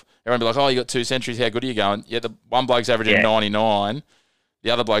 12, everyone would be like, oh, you got 2 centuries. How good are you going? Yeah, the one bloke's averaging 99,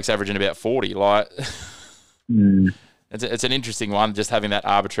 the other bloke's averaging about 40. Like, it's an interesting one, just having that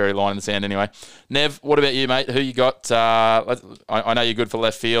arbitrary line in the sand. Anyway, Nev, what about you, mate? Who you got? I know you're good for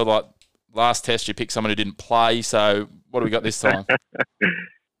left field. Like last test, you picked someone who didn't play. So what do we got this time?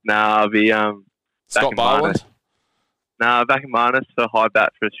 I'll be Scott Boland. No, back in minus for high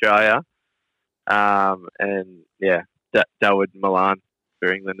bat for Australia. Dawood Milan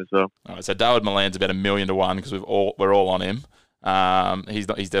for England as well. All right, so Dawood Milan's about 1,000,000 to 1 because we're all on him. He's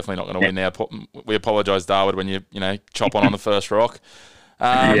definitely not going to win now. We apologise, Dawood, when you chop on the first rock.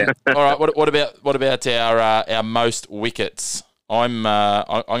 All right, what about our most wickets? I'm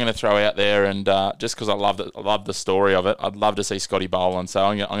going to throw out there, and just because I love the story of it, I'd love to see Scotty Boland. So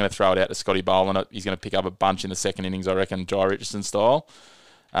I'm going to throw it out to Scotty Boland. He's going to pick up a bunch in the second innings, I reckon, Jai Richardson style.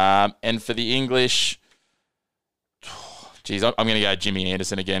 And for the English, I'm going to go Jimmy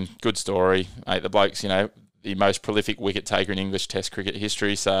Anderson again. Good story, mate. The bloke's the most prolific wicket taker in English Test cricket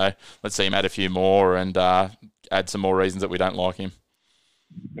history. So let's see him add a few more and add some more reasons that we don't like him.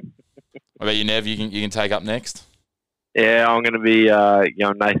 What about you, Nev? You can take up next. Yeah, I'm going to be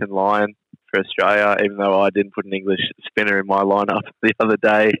going Nathan Lyon for Australia, even though I didn't put an English spinner in my lineup the other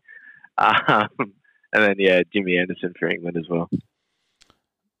day. And then, Jimmy Anderson for England as well.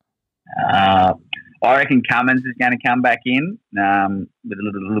 I reckon Cummins is going to come back in with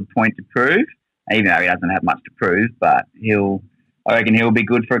a little point to prove, even though he doesn't have much to prove. But I reckon he'll be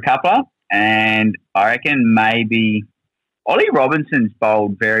good for a coupler. And I reckon maybe Ollie Robinson's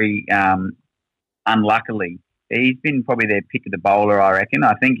bowled very unluckily. He's been probably their pick of the bowler, I reckon.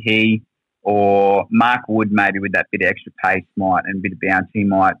 I think he or Mark Wood, maybe with that bit of extra pace and a bit of bounce, he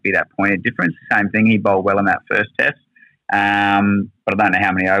might be that point of difference. Same thing, he bowled well in that first test. But I don't know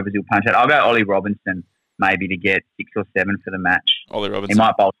how many overs he'll punch out. I'll go Ollie Robinson maybe to get 6 or 7 for the match. Ollie Robinson.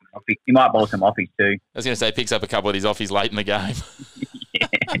 He might bowl some offies too. I was going to say, picks up a couple of these offies late in the game.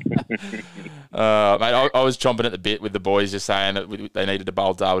 Mate, I was chomping at the bit with the boys just saying that they needed to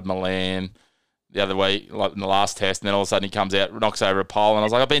bowl David Milan the other week, like in the last test, and then all of a sudden he comes out, knocks over a pole, and I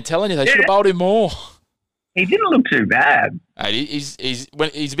was like, I've been telling you, they should have bowled him more. He didn't look too bad. He's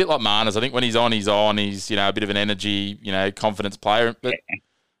a bit like Marnus. I think when he's on, he's a bit of an energy, confidence player. But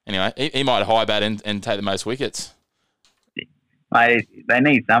anyway, he might high bat and take the most wickets. Mate, they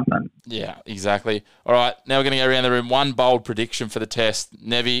need something. Yeah, exactly. All right, now we're going to go around the room. One bold prediction for the test.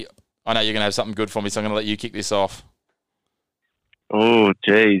 Nevy, I know you're going to have something good for me, so I'm going to let you kick this off. Oh,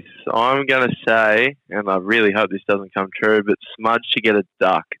 geez. I'm going to say, and I really hope this doesn't come true, but Smudge should get a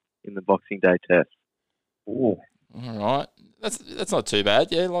duck in the Boxing Day test. Ooh. All right. That's not too bad.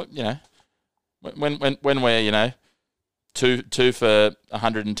 Yeah, when we're, 2 for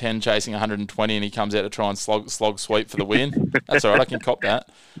 110 chasing 120 and he comes out to try and slog sweep for the win. That's all right. I can cop that.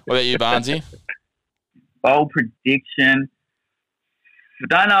 What about you, Barnesy? Bold prediction. I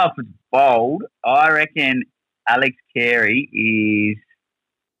don't know if it's bold. I reckon Alex Carey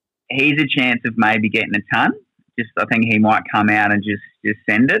he's a chance of maybe getting a ton. I think he might come out and just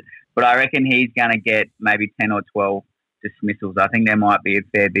send it. But I reckon he's going to get maybe 10 or 12 dismissals. I think there might be a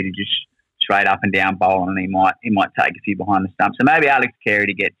fair bit of just straight up and down bowling, and he might take a few behind the stump. So maybe Alex Carey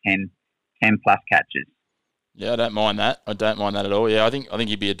to get 10 plus catches. Yeah, I don't mind that. I don't mind that at all. Yeah, I think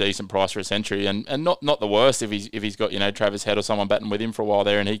he'd be a decent price for a century, and not the worst if he's got Travis Head or someone batting with him for a while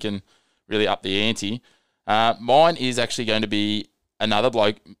there, and he can really up the ante. Mine is actually going to be another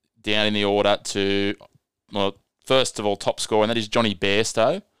bloke down in the order to, well, first of all, top scorer, and that is Johnny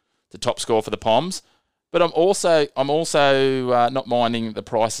Bairstow, the top scorer for the Poms. But I'm also not minding the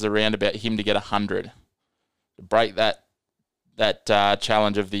prices around about him to get 100, to break that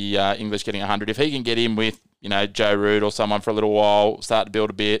challenge of the English getting 100. If he can get in with Joe Root or someone for a little while, start to build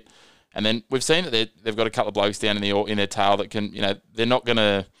a bit, and then we've seen that they've got a couple of blokes down in their tail that can they're not going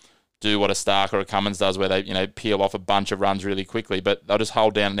to do what a Stark or a Cummins does, where they peel off a bunch of runs really quickly, but they'll just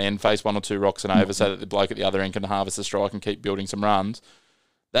hold down an end, face 1 or 2 rocks and over, so that the bloke at the other end can harvest a strike and keep building some runs.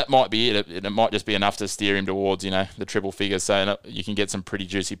 That might be it. It might just be enough to steer him towards, the triple figures. So you can get some pretty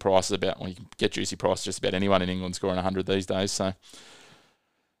juicy prices you can get juicy prices just about anyone in England scoring 100 these days. So,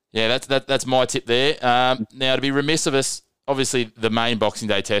 yeah, that's my tip there. Now, to be remiss of us, obviously the main Boxing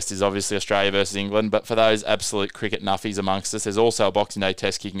Day test is obviously Australia versus England, but for those absolute cricket nuffies amongst us, there's also a Boxing Day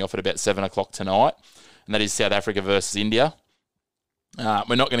test kicking off at about 7 o'clock tonight, and that is South Africa versus India.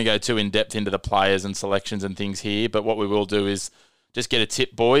 We're not going to go too in-depth into the players and selections and things here, but what we will do is just get a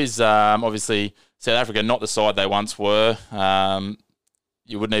tip, boys. Obviously, South Africa, not the side they once were.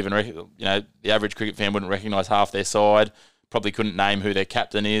 You wouldn't even, the average cricket fan wouldn't recognise half their side. Probably couldn't name who their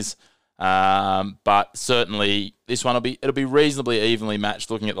captain is. But certainly, this one it'll be reasonably evenly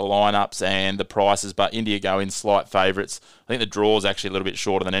matched looking at the lineups and the prices. But India go in slight favourites. I think the draw is actually a little bit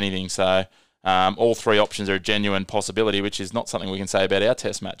shorter than anything. So all 3 options are a genuine possibility, which is not something we can say about our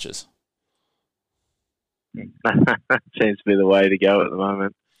test matches. Seems to be the way to go at the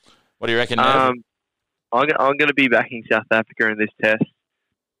moment. What do you reckon, Nev? I'm going to be backing South Africa in this test,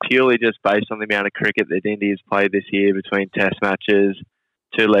 purely just based on the amount of cricket that India's played this year between test matches,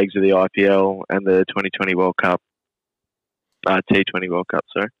 2 legs of the IPL and the 2020 World Cup. T20 World Cup,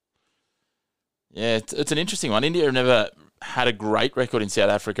 sorry. Yeah, it's an interesting one. India have never had a great record in South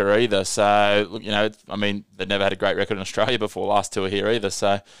Africa either. So, they've never had a great record in Australia before. Last 2 are here either.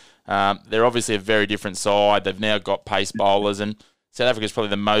 So, they're obviously a very different side. They've now got pace bowlers, and South Africa is probably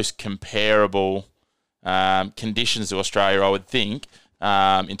the most comparable conditions to Australia, I would think,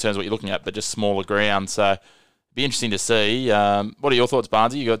 in terms of what you're looking at, but just smaller ground. So, it'd be interesting to see. What are your thoughts,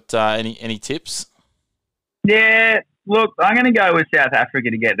 Barnesy? You got any tips? Yeah, look, I'm going to go with South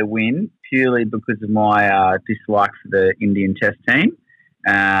Africa to get the win, purely because of my dislike for the Indian Test team.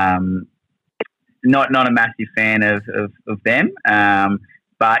 Not a massive fan of them.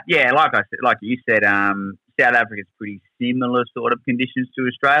 But yeah, like I said, like you said, South Africa's pretty similar sort of conditions to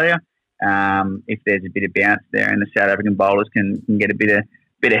Australia. If there's a bit of bounce there, and the South African bowlers can get a bit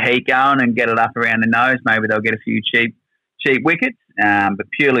of heat going and get it up around the nose, maybe they'll get a few cheap wickets. But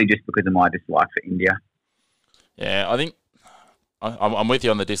purely just because of my dislike for India. Yeah, I think I'm with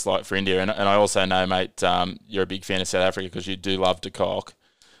you on the dislike for India, and I also know, mate, you're a big fan of South Africa because you do love to cock.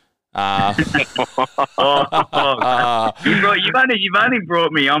 You've only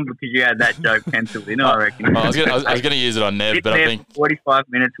brought me on because you had that joke penciled in, I reckon. I was going to use it on Nev, but I think 45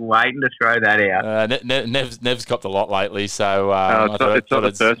 minutes waiting to throw that out. Nev's copped a lot lately, so it's not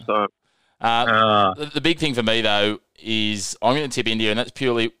the first time. The big thing for me though is I'm going to tip India, and that's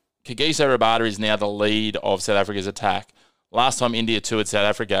purely Kagiso Rabada is now the lead of South Africa's attack. Last time India toured South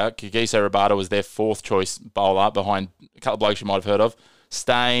Africa, Kagiso Rabada was their fourth choice bowler behind a couple of blokes you might have heard of.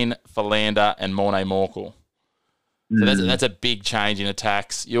 Stain, Philander, and Morne Morkel. So that's a big change in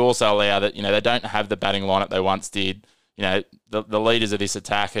attacks. You also allow that, they don't have the batting lineup they once did. The leaders of this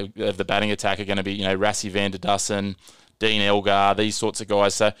attack, of the batting attack, are going to be, Rassie van der Dussen, Dean Elgar, these sorts of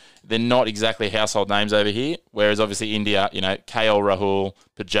guys. So they're not exactly household names over here, whereas obviously India, KL Rahul,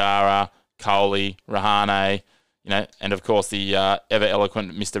 Pujara, Kohli, Rahane, and of course the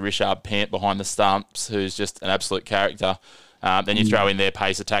ever-eloquent Mr. Rishabh Pant behind the stumps, who's just an absolute character. Then you throw in their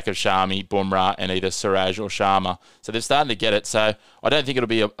pace attack of Shami, Bumrah, and either Siraj or Sharma. So they're starting to get it. So I don't think it'll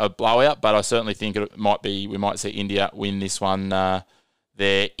be a blowout, but I certainly think it might be. We might see India win this one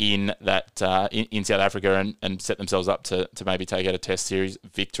there in South Africa and set themselves up to maybe take out a Test series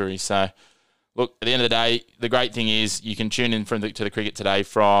victory. So look, at the end of the day, the great thing is you can tune in to the cricket today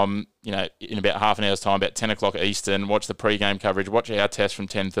from in about half an hour's time, about 10 o'clock Eastern. Watch the pre-game coverage. Watch our test from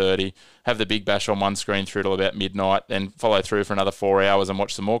 10:30. Have the Big Bash on one screen through till about midnight. Then follow through for another 4 hours and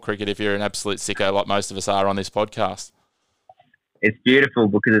watch some more cricket if you're an absolute sicko like most of us are on this podcast. It's beautiful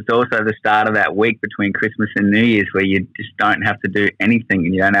because it's also the start of that week between Christmas and New Year's where you just don't have to do anything,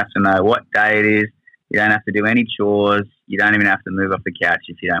 and you don't have to know what day it is. You don't have to do any chores. You don't even have to move off the couch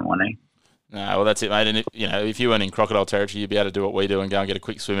if you don't want to. No, well, that's it, mate. And if you weren't in crocodile territory, you'd be able to do what we do and go and get a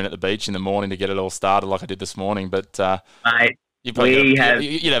quick swim in at the beach in the morning to get it all started, like I did this morning. But mate, you'd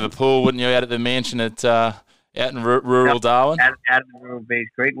have a pool, wouldn't you, out at the mansion out in rural Darwin? Out in rural Bees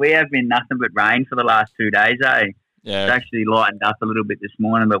Creek. We have been nothing but rain for the last 2 days, eh? Yeah. It's actually lightened up a little bit this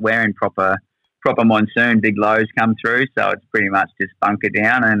morning, but we're in proper monsoon. Big lows come through, so it's pretty much just bunker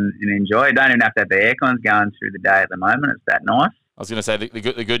down and enjoy. You don't even have to have the air cons going through the day at the moment. It's that nice. I was going to say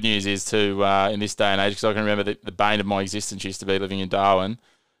the good news is too in this day and age, because I can remember the bane of my existence used to be living in Darwin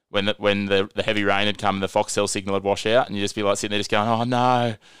when the heavy rain had come and the Foxtel signal had washed out, and you'd just be like sitting there just going, oh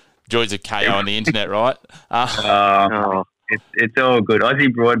no, joys of KO on the internet, right? It's all good.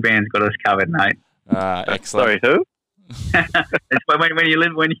 Aussie Broadband's got us covered, mate. Excellent. Sorry, who? It's when you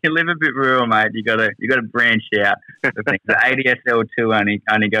live a bit rural, mate. You got to branch out. The ADSL2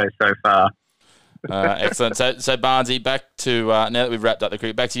 only goes so far. Excellent. So Barnesy, back to now that we've wrapped up the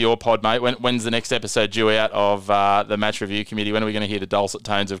cricket, back to your pod, mate. When's the next episode due out of the match review committee? When are we going to hear the dulcet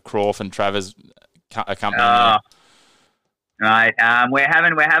tones of Croft and Travers accompanying? Right. We're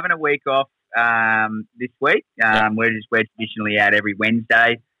having a week off this week. We're traditionally out every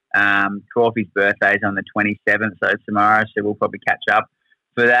Wednesday. Crawfie's birthday is on the 27th, so tomorrow. So we'll probably catch up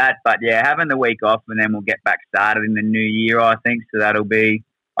for that. But yeah, having the week off, and then we'll get back started in the new year, I think. So that'll be,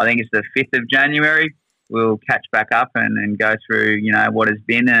 I think it's the 5th of January. We'll catch back up and go through, what has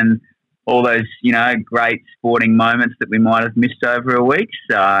been and all those, great sporting moments that we might have missed over a week.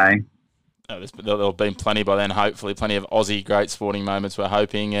 So there'll have been plenty by then, hopefully. Plenty of Aussie great sporting moments, we're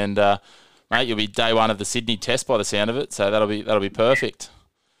hoping. And, mate, you'll be day one of the Sydney Test by the sound of it. So that'll be perfect.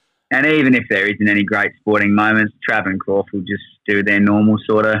 And even if there isn't any great sporting moments, Trav and Croft will just do their normal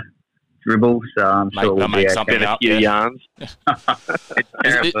sort of dribble. So I'm sure we'll make something up. A few yarns. This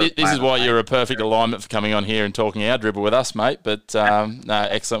is why you're a perfect alignment for coming on here and talking our dribble with us, mate. But no,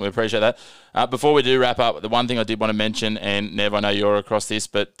 excellent. We appreciate that. Before we do wrap up, the one thing I did want to mention, and Nev, I know you're across this,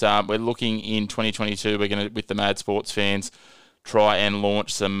 but we're looking in 2022. We're going to, with the Mad Sports fans, try and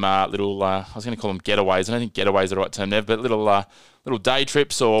launch some little, I was going to call them getaways. I don't think getaway is the right term, Nev, but little day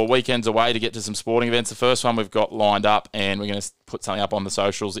trips or weekends away to get to some sporting events. The first one we've got lined up, and we're going to put something up on the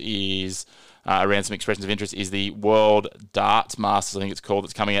socials, is around some expressions of interest, is the World Darts Masters, I think it's called,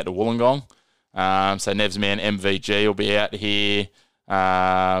 that's coming out to Wollongong. So Nev's man MVG will be out here.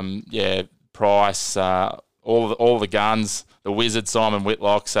 Price, all the guns, the wizard Simon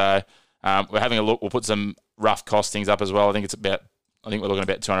Whitlock. So we're having a look. We'll put some rough costings up as well. I think it's about I think we're looking at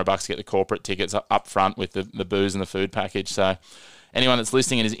about $200 to get the corporate tickets up front with the booze and the food package. So anyone that's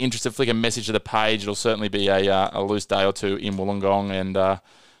listening and is interested, flick a message to the page. It'll certainly be a loose day or two in Wollongong, and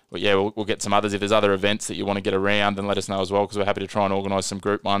we'll get some others. If there's other events that you want to get around, then let us know as well, because we're happy to try and organise some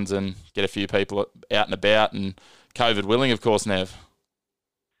group ones and get a few people out and about, and COVID willing, of course, Nev.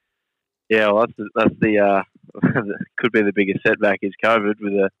 Yeah, well, that's the could be the biggest setback is COVID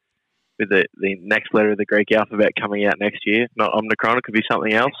with the next letter of the Greek alphabet coming out next year. Not Omicron, it could be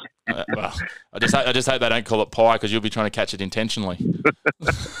something else. Well, I just hope they don't call it pi, because you'll be trying to catch it intentionally.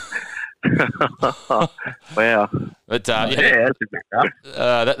 Wow. But that's a bit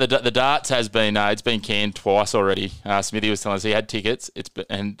tough. the darts has been it's been canned twice already. Smithy was telling us he had tickets,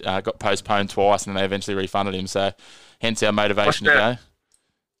 got postponed twice, and then they eventually refunded him. So hence our motivation to go.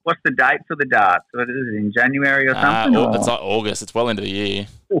 What's the date for the darts? What is it, in January or something? It's like August. It's well into the year.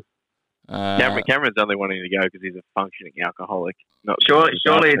 Cameron's only wanting to go because he's a functioning alcoholic. Surely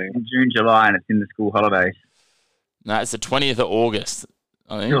it's in June, July, and it's in the school holidays. No, it's the 20th of August.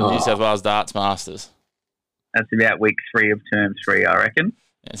 I think New South Wales Darts Masters. That's about week 3 of term 3, I reckon.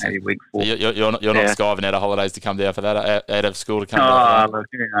 Yeah, so maybe week 4. So you're not skiving out of holidays to come down for that, out of school to come down. Look,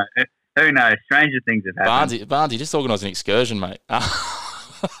 who knows? Stranger things have happened. Barnesy, just organise an excursion, mate.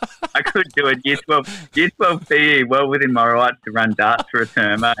 I could do it. Year 12 PE, well within my rights to run darts for a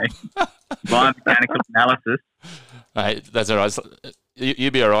term, eh? Biomechanical analysis. Mate, that's all right.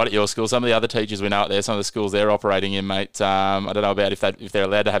 You'd be all right at your school. Some of the other teachers we know out there, some of the schools they're operating in, mate, I don't know about if they're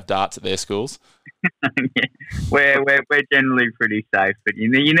allowed to have darts at their schools. Yeah. We're generally pretty safe, but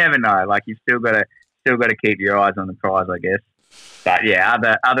you never know. Like, you've still got to keep your eyes on the prize, I guess. But yeah,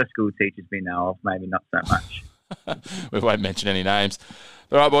 other school teachers we know of, maybe not so much. We won't mention any names.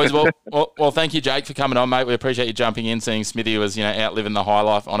 All right, boys. Well, thank you, Jake, for coming on, mate. We appreciate you jumping in. Seeing Smithy was, out living the high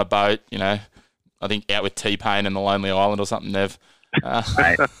life on a boat. I think out with T-Pain and the Lonely Island or something, Nev. Yeah,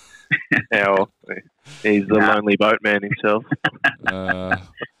 well, he's the lonely boatman himself.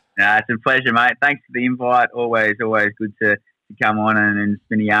 It's a pleasure, mate. Thanks for the invite. Always good to come on and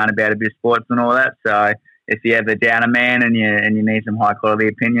spin a yarn about a bit of sports and all that. So if you ever down a man and you need some high quality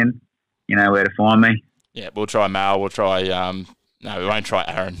opinion, you know where to find me. Yeah, we'll try Mal. We'll try. No, we won't try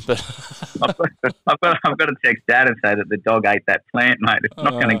Aaron. But I've got to text Dad and say that the dog ate that plant, mate. It's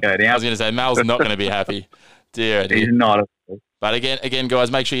not going to go down. I was going to say Mal's not going to be happy. Dear. He's not. But again,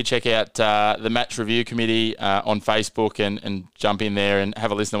 guys, make sure you check out the Match Review Committee on Facebook and jump in there and have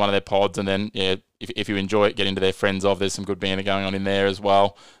a listen to one of their pods. And then, if you enjoy it, get into their Friends of. There's some good banter going on in there as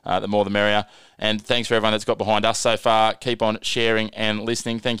well. The more the merrier. And thanks for everyone that's got behind us so far. Keep on sharing and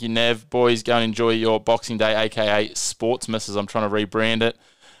listening. Thank you, Nev. Boys, go and enjoy your Boxing Day, a.k.a. Sportsmas, as I'm trying to rebrand it.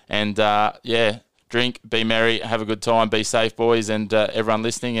 And, drink, be merry, have a good time, be safe, boys, and everyone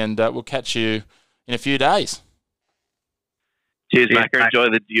listening. And we'll catch you in a few days. Cheers, Macca. Enjoy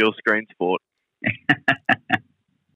the dual screen sport.